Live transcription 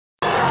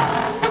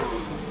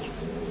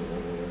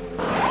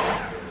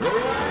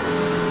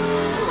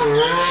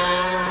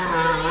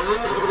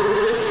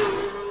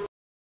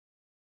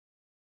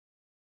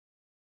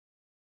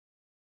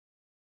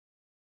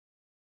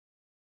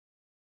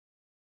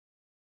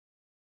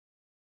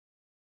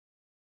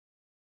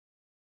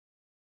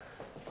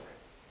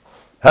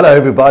Hello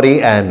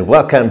everybody and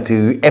welcome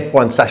to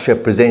F1 Sasha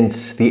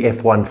presents the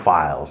F1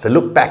 Files. A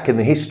look back in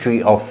the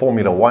history of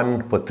Formula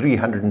One for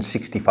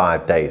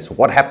 365 days.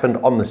 What happened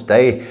on this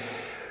day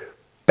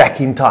back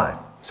in time.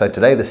 So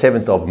today the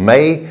 7th of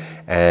May,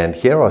 and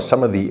here are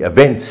some of the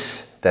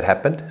events that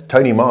happened.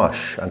 Tony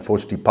Marsh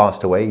unfortunately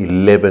passed away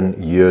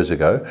 11 years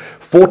ago.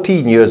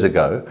 14 years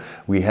ago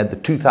we had the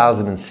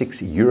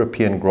 2006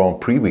 European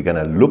Grand Prix. We're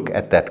going to look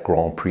at that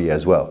Grand Prix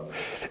as well.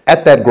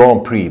 At that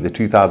Grand Prix, the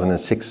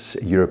 2006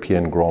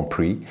 European Grand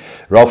Prix,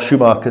 Ralf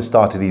Schumacher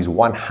started his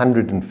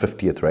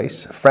 150th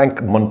race. Frank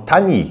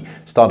Montagny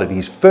started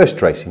his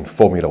first race in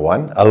Formula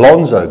One.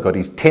 Alonso got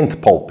his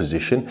 10th pole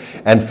position,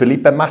 and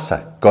Felipe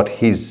Massa got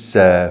his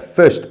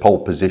first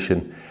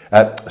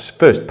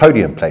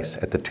podium place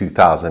at the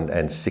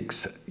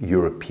 2006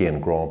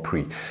 European Grand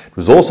Prix. It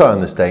was also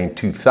on this day in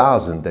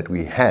 2000 that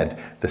we had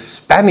the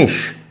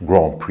Spanish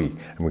Grand Prix,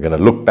 and we're going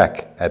to look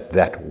back at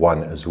that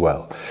one as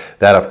well.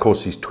 That, of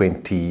course, is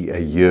 20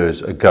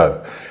 years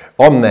ago.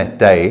 On that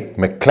day,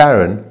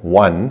 McLaren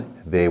won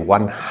their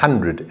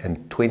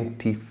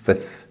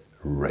 125th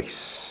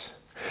race.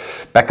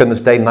 Back on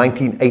this day,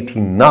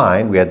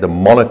 1989, we had the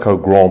Monaco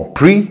Grand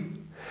Prix.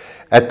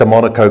 At the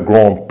Monaco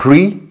Grand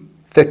Prix,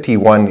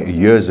 31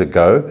 years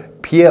ago,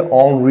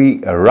 Pierre-Henri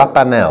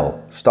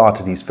Rapinel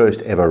started his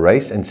first ever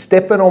race, and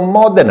Stefano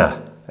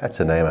Modena, that's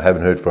a name I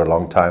haven't heard for a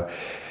long time,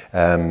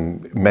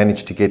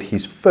 managed to get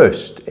his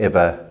first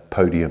ever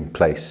podium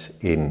place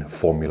in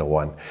Formula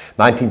One.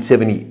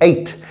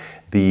 1978,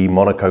 the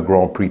Monaco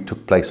Grand Prix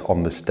took place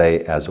on this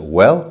day as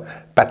well.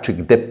 Patrick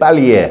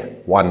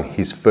Depailler won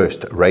his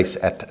first race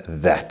at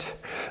that.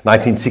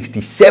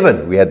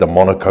 1967, we had the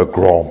Monaco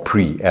Grand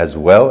Prix as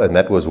well, and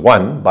that was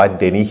won by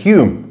Denny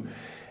Hume.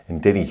 And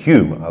Denny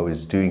Hume, I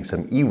was doing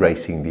some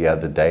e-racing the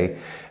other day,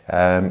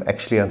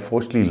 actually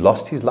unfortunately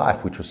lost his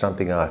life, which was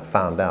something I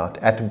found out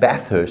at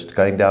Bathurst,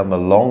 going down the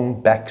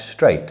long back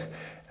straight,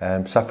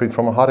 suffering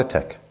from a heart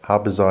attack. How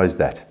bizarre is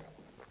that?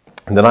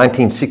 In the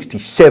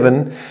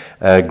 1967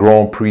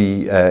 Grand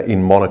Prix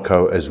in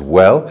Monaco as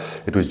well,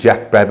 it was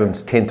Jack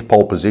Brabham's 10th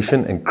pole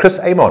position, and Chris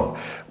Amon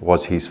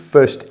was his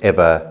first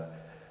ever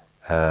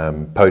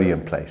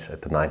podium place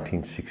at the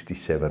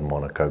 1967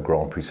 Monaco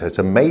Grand Prix. So it's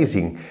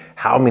amazing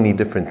how many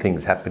different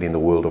things happen in the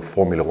world of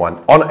Formula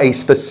One on a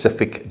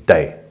specific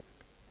day.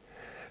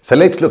 So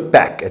let's look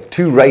back at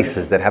two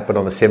races that happened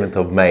on the 7th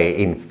of May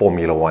in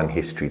Formula One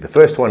history. The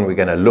first one we're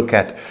going to look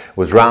at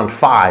was round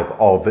 5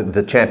 of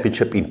the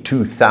championship in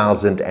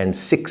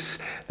 2006.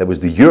 That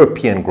was the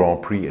European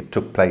Grand Prix. It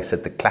took place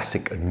at the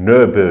classic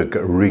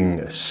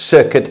Nürburgring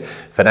circuit.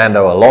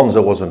 Fernando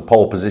Alonso was in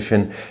pole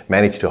position,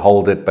 managed to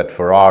hold it, but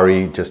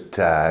Ferrari just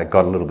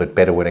got a little bit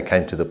better when it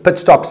came to the pit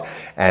stops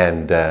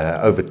and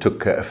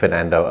overtook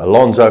Fernando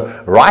Alonso.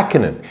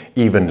 Raikkonen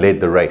even led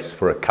the race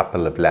for a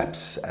couple of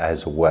laps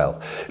as well.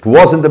 It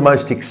wasn't the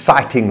most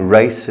exciting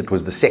race. It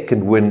was the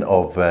second win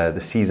of the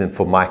season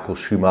for Michael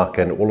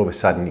Schumacher, and all of a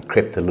sudden he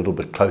crept a little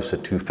bit closer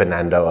to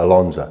Fernando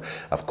Alonso.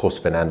 Of course,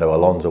 Fernando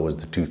Alonso was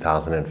the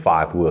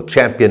 2005 world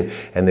champion,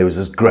 and there was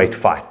this great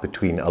fight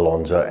between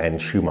Alonso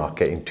and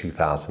Schumacher in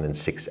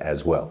 2006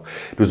 as well.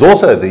 It was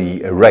also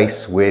the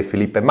race where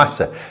Felipe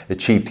Massa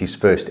achieved his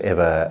first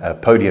ever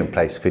podium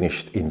place,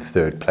 finished in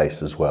 3rd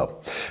place as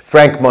well.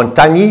 Frank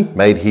Montagny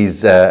made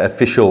his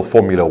official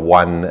Formula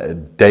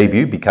One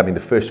debut, becoming the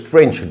first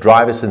French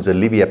driver since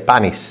Olivier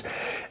Panis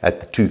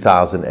at the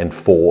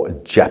 2004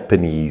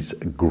 Japanese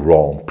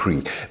Grand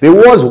Prix. There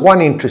was one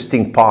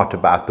interesting part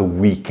about the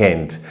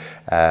weekend,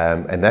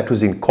 and that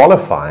was in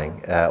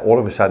qualifying. All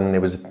of a sudden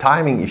there was a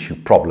timing issue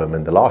problem,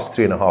 and the last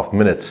 3.5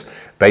 minutes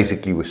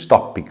basically was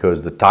stopped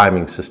because the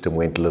timing system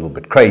went a little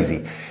bit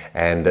crazy,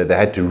 and they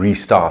had to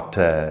restart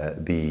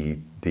the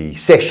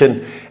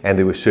session, and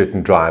there were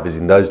certain drivers.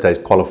 In those days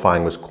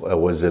qualifying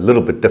was a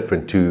little bit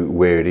different to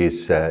where it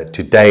is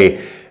today,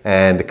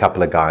 and a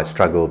couple of guys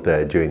struggled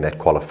during that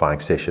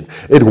qualifying session.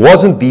 It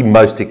wasn't the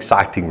most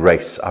exciting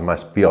race, I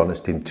must be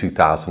honest, in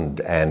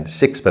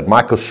 2006, but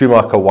Michael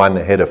Schumacher won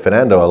ahead of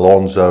Fernando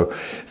Alonso,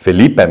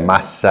 Felipe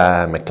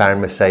Massa,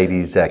 McLaren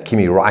Mercedes,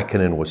 Kimi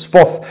Raikkonen was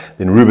 4th,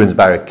 then Rubens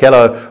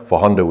Barrichello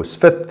for Honda was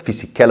 5th,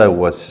 Fisichella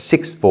was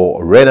 6th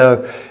for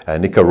Renault,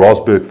 Nico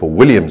Rosberg for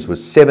Williams was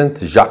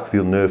 7th, Jacques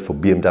Villeneuve for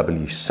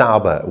BMW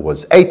Sauber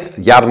was 8th,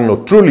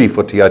 Jarno Trulli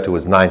for Toyota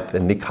was 9th,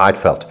 and Nick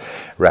Heidfeld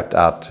wrapped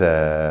out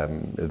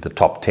the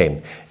top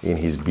 10 in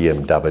his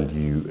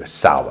BMW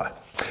Sauber.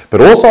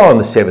 But also on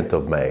the 7th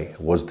of May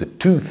was the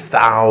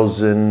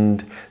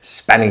 2000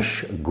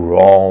 Spanish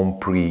Grand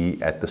Prix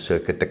at the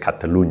Circuit de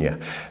Catalunya.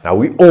 Now,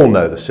 we all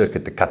know the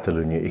Circuit de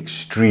Catalunya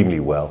extremely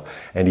well,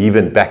 and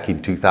even back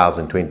in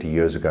 2020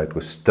 years ago, it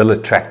was still a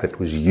track that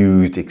was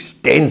used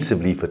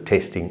extensively for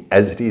testing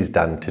as it is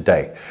done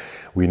today.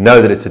 We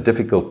know that it's a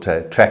difficult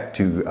track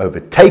to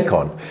overtake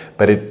on,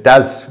 but it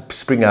does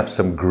spring up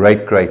some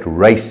great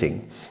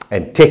racing,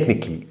 and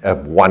technically a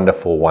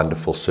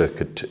wonderful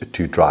circuit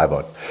to drive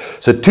on.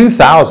 So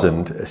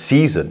 2000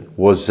 season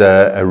was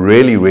a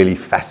really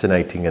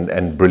fascinating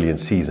and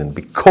brilliant season,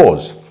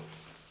 because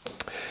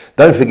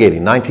Don't forget,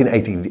 in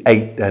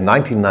 1998 and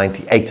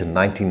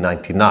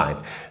 1999,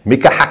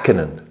 Mika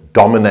Häkkinen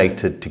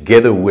dominated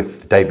together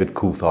with David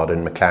Coulthard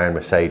and McLaren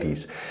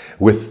Mercedes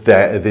with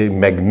the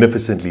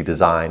magnificently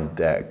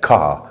designed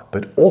car,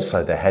 but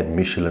also they had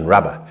Michelin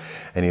rubber.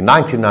 And in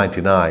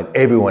 1999,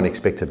 everyone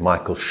expected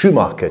Michael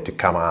Schumacher to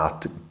come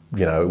out,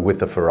 you know, with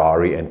the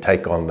Ferrari and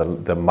take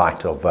on the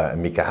might of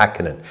Mika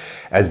Häkkinen.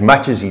 As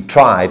much as he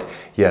tried,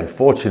 he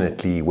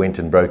unfortunately went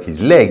and broke his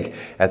leg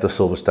at the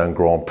Silverstone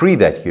Grand Prix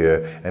that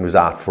year and was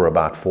out for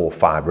about 4 or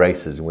 5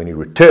 races. And when he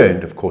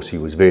returned, of course, he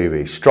was very,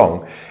 very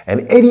strong.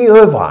 And Eddie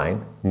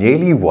Irvine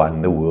nearly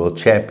won the World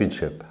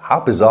Championship. How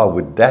bizarre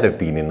would that have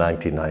been in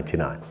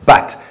 1999?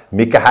 But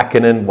Mika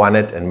Häkkinen won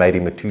it and made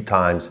him a 2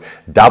 times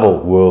double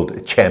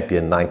world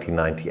champion,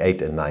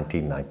 1998 and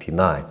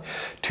 1999.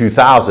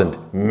 2000,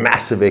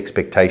 massive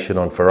expectation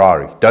on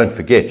Ferrari. Don't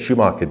forget,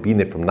 Schumacher had been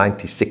there from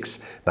 96,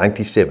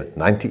 97,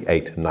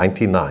 98,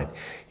 99.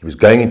 He was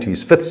going into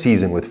his 5th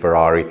season with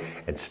Ferrari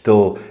and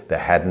still they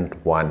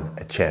hadn't won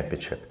a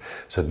championship.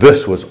 So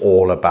this was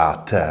all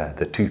about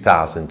the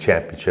 2000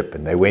 championship,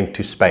 and they went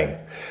to Spain.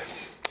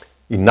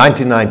 In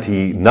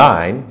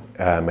 1999,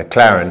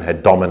 McLaren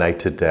had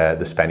dominated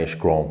the Spanish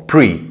Grand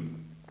Prix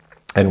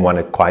and won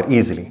it quite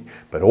easily.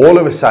 But all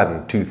of a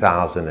sudden,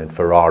 2000 and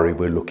Ferrari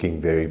were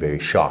looking very, very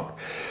sharp.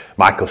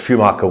 Michael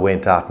Schumacher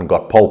went out and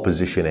got pole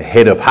position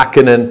ahead of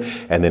Häkkinen,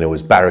 and then it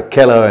was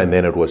Barrichello, and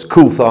then it was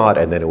Coulthard,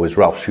 and then it was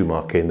Ralf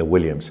Schumacher in the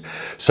Williams.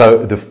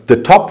 So the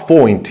top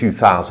 4 in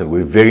 2000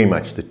 were very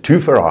much the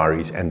 2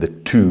 Ferraris and the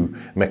 2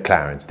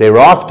 McLarens.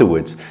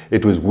 Thereafterwards,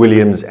 it was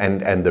Williams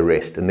and the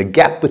rest. And the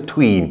gap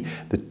between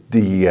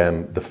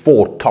the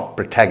 4 top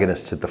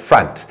protagonists at the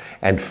front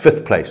and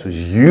 5th place was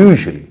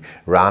usually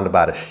around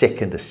about a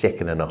second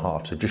and a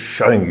half. So just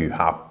showing you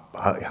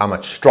how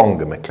much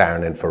stronger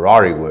McLaren and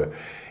Ferrari were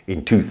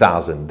in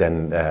 2000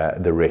 than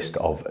the rest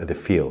of the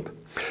field.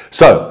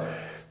 So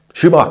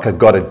Schumacher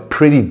got a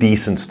pretty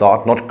decent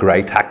start, not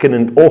great.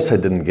 Häkkinen also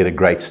didn't get a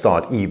great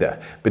start either.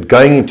 But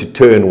going into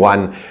turn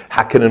 1,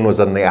 Häkkinen was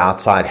on the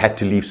outside, had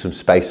to leave some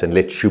space and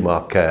let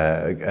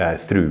Schumacher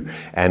through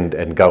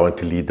and go on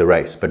to lead the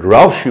race. But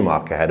Ralf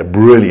Schumacher had a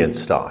brilliant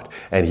start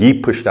and he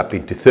pushed up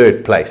into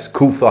 3rd place.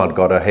 Coulthard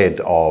got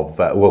ahead of,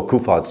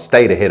 Coulthard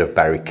stayed ahead of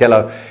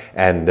Barrichello,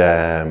 and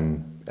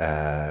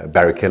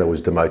Barrichello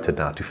was demoted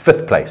now to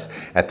 5th place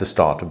at the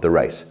start of the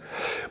race.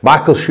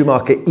 Michael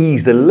Schumacher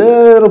eased a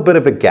little bit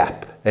of a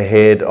gap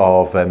ahead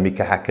of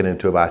Mika Häkkinen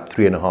to about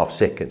 3.5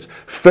 seconds.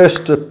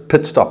 First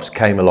pit stops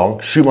came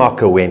along,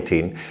 Schumacher went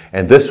in,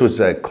 and this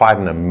was quite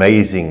an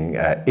amazing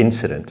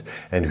incident.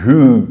 And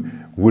who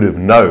would have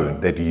known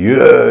that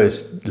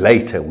years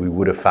later we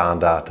would have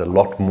found out a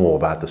lot more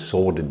about the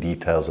sordid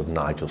details of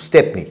Nigel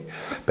Stepney.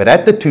 But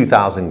at the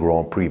 2000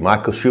 Grand Prix,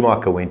 Michael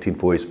Schumacher went in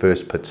for his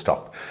first pit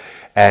stop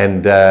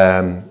and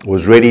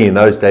was ready. In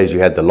those days you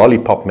had the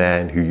lollipop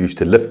man who used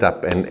to lift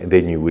up and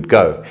then you would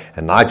go,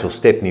 and Nigel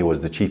Stepney was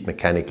the chief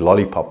mechanic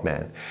lollipop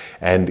man,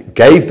 and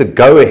gave the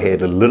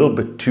go-ahead a little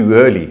bit too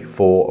early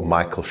for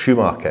Michael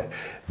Schumacher.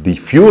 The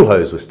fuel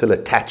hose was still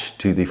attached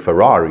to the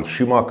Ferrari.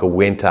 Schumacher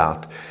went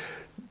out,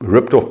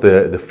 ripped off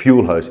the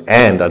fuel hose,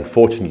 and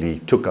unfortunately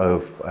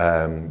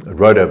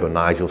rode over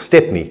Nigel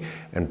Stepney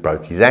and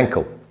broke his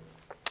ankle.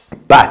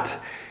 But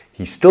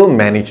he still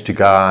managed to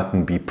go out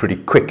and be pretty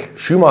quick.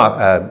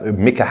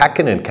 Mika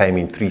Häkkinen came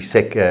in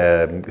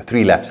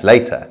 3 laps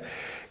later,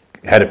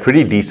 had a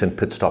pretty decent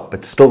pit stop,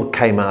 but still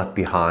came out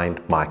behind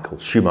Michael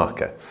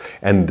Schumacher.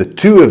 And the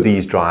 2 of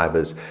these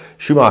drivers,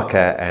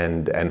 Schumacher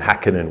and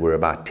Häkkinen, were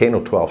about 10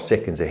 or 12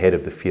 seconds ahead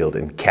of the field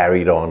and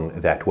carried on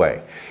that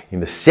way. In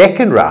the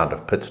second round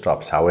of pit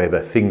stops, however,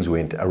 things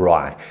went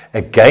awry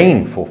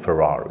again for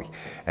Ferrari.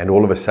 And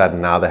all of a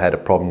sudden now they had a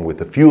problem with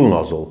the fuel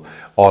nozzle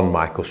on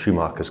Michael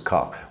Schumacher's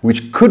car,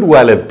 which could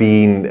well have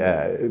been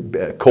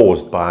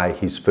caused by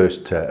his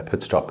first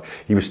pit stop.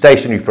 He was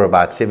stationary for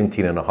about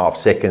 17.5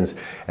 seconds,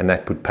 and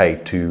that put pay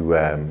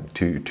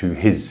to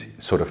his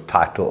sort of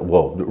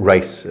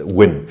race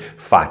win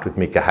fight with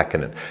Mika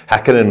Häkkinen.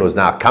 Häkkinen was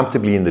now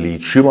comfortably in the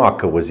lead.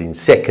 Schumacher was in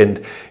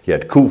 2nd. He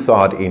had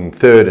Coulthard in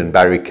 3rd and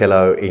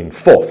Barrichello in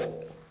 4th.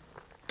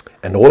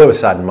 And all of a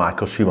sudden,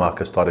 Michael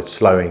Schumacher started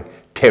slowing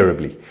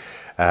terribly.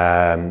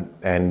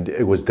 And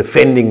it was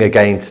defending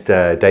against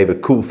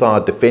David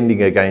Coulthard,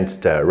 defending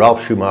against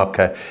Ralf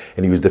Schumacher,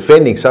 and he was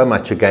defending so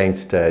much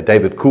against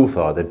David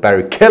Coulthard that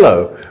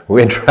Barrichello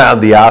went around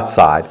the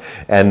outside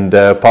and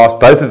passed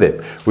both of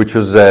them, which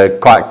was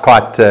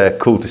quite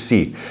cool to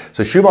see.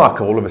 So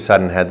Schumacher all of a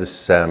sudden had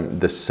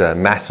this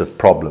massive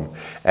problem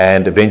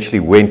and eventually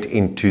went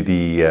into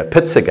the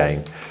pits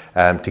again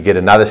to get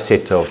another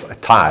set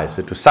of tyres.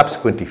 It was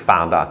subsequently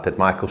found out that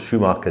Michael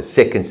Schumacher's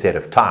second set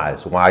of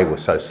tyres, why he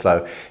was so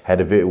slow,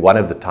 one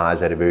of the tyres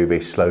had a very,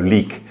 very slow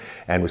leak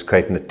and was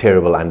creating a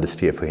terrible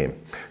understeer for him.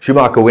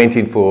 Schumacher went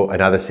in for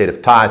another set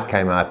of tyres,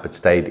 came out, but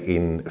stayed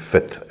in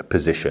 5th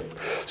position.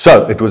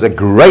 So it was a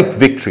great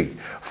victory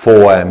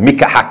for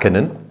Mika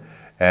Häkkinen,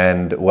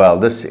 And well,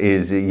 this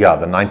is, yeah,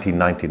 the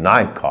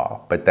 1999 car,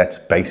 but that's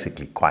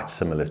basically quite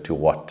similar to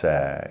what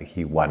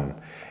he won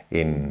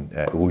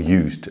or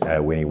used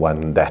when he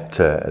won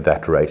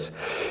that race.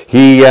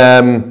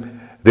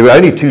 There were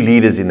only 2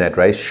 leaders in that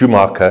race,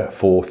 Schumacher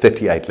for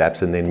 38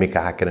 laps and then Mika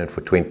Häkkinen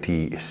for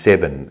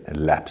 27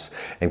 laps.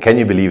 And can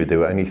you believe it? There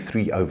were only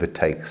 3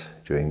 overtakes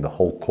during the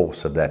whole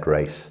course of that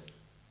race.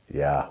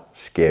 Yeah,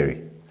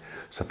 scary.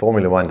 So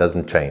Formula One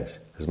doesn't change.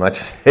 As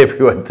much as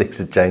everyone thinks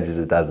it changes,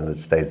 it doesn't. It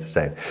stays the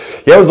same.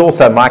 Here was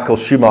also Michael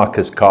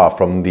Schumacher's car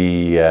from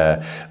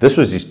this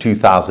was his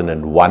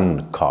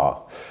 2001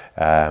 car.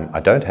 I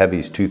don't have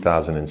his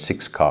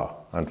 2006 car.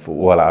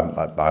 Well,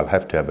 I'll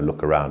have to have a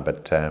look around,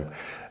 but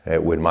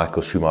when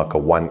Michael Schumacher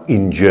won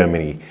in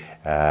Germany,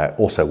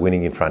 also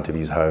winning in front of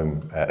his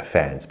home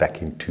fans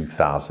back in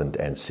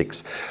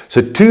 2006.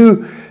 So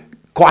 2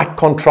 quite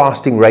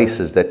contrasting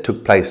races that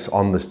took place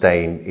on this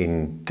day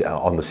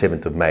on the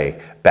 7th of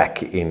May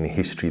back in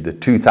history. The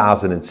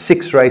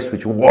 2006 race,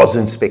 which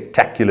wasn't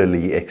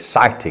spectacularly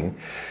exciting,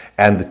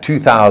 and the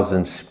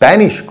 2000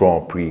 Spanish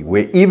Grand Prix,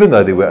 where even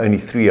though there were only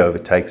 3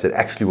 overtakes, it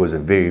actually was a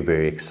very,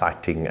 very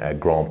exciting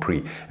Grand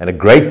Prix and a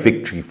great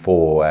victory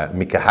for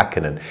Mika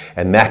Häkkinen.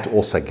 And that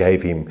also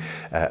gave him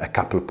a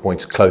couple of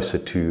points closer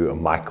to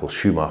Michael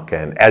Schumacher.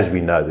 And as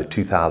we know, the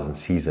 2000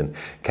 season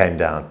came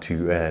down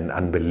to an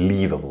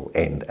unbelievable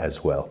end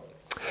as well.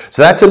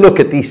 So that's a look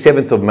at the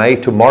 7th of May.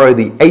 Tomorrow,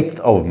 the 8th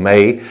of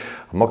May.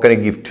 I'm not going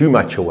to give too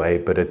much away,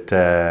 but it's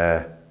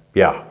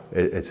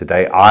a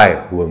day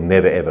I will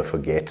never ever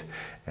forget.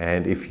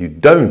 And if you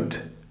don't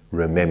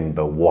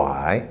remember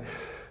why,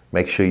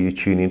 make sure you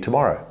tune in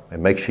tomorrow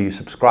and make sure you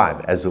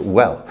subscribe as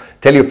well.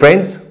 Tell your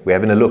friends we're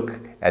having a look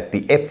at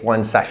the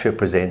F1 Sasha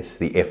presents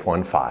the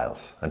F1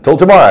 Files. Until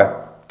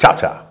tomorrow, ciao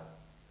ciao.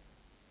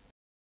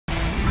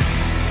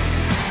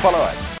 Follow us